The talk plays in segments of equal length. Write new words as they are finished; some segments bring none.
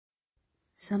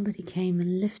Somebody came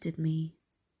and lifted me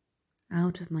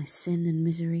out of my sin and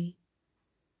misery.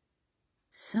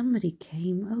 Somebody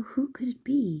came, oh, who could it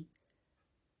be?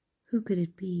 Who could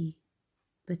it be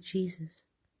but Jesus?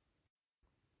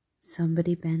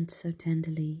 Somebody bent so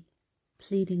tenderly,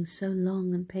 pleading so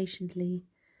long and patiently.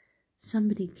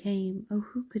 Somebody came, oh,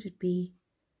 who could it be?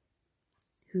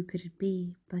 Who could it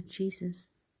be but Jesus?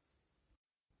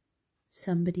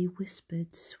 Somebody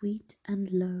whispered sweet and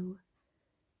low,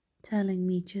 telling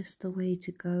me just the way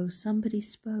to go. Somebody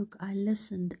spoke, I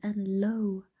listened, and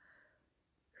lo,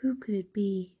 who could it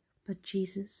be but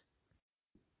Jesus?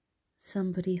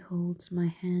 Somebody holds my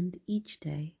hand each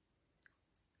day,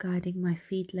 guiding my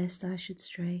feet lest I should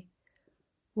stray.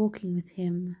 Walking with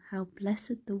him, how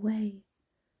blessed the way!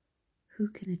 Who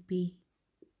can it be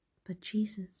but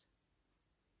Jesus?